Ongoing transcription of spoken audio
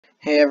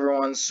Hey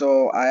everyone,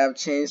 so I have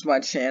changed my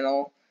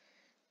channel.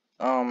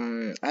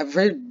 I've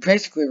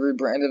basically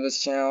rebranded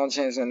this channel,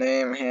 changed the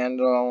name,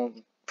 handle,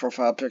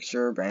 profile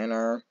picture,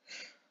 banner,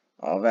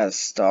 all that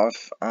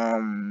stuff.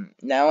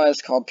 Now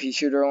it's called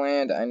Peashooter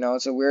Land. I know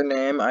it's a weird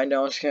name. I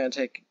know it's gonna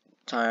take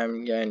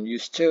time getting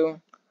used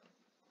to.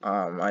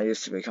 I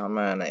used to become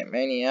a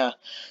Mania.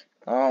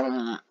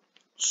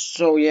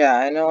 So yeah,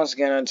 I know it's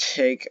gonna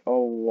take a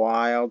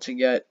while to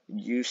get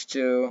used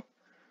to.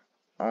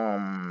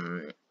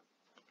 Um,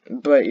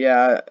 But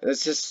yeah,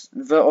 it's just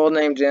the old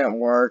name didn't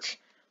work.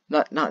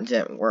 Not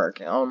didn't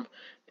work.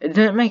 It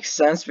didn't make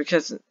sense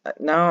because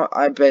now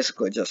I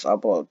basically just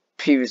upload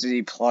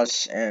PVZ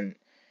Plus and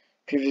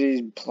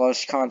PVZ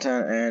Plus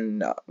content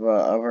and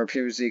other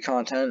PVZ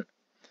content.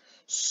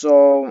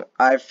 So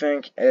I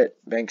think it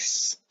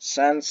makes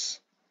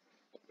sense.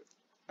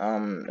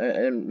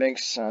 It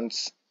makes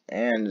sense.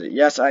 And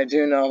yes, I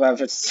do know that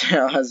this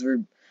channel has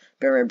been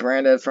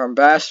rebranded from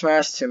Bash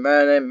Smash to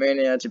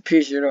Mania to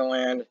Peashooter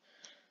Land.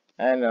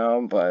 I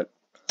know, but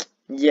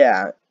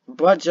yeah,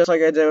 but just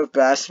like I did with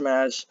Bass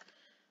Match,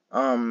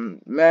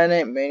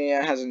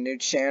 Mania has a new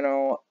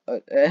channel.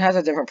 It has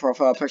a different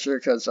profile picture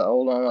because the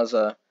old one was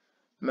a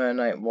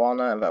Meta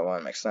Walnut. That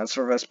wouldn't make sense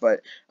for this,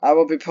 but I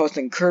will be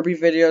posting Kirby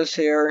videos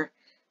here.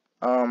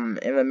 And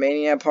the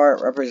Mania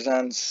part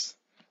represents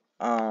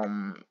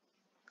me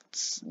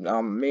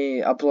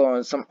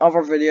uploading some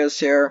other videos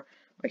here.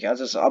 Like I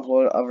just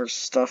upload other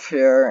stuff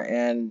here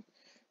and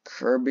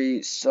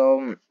Kirby.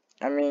 So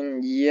I mean,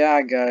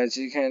 yeah, guys,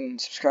 you can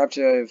subscribe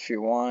to it if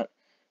you want.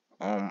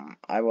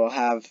 I will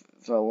have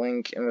the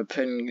link in the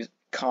pinned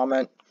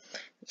comment.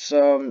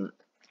 So,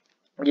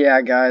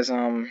 yeah, guys,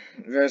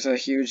 there's a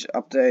huge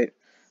update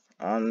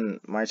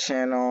on my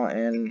channel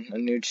and a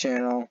new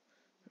channel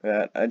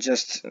that I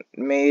just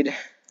made.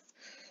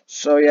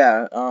 So,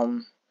 yeah,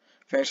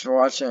 thanks for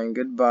watching.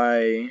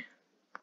 Goodbye.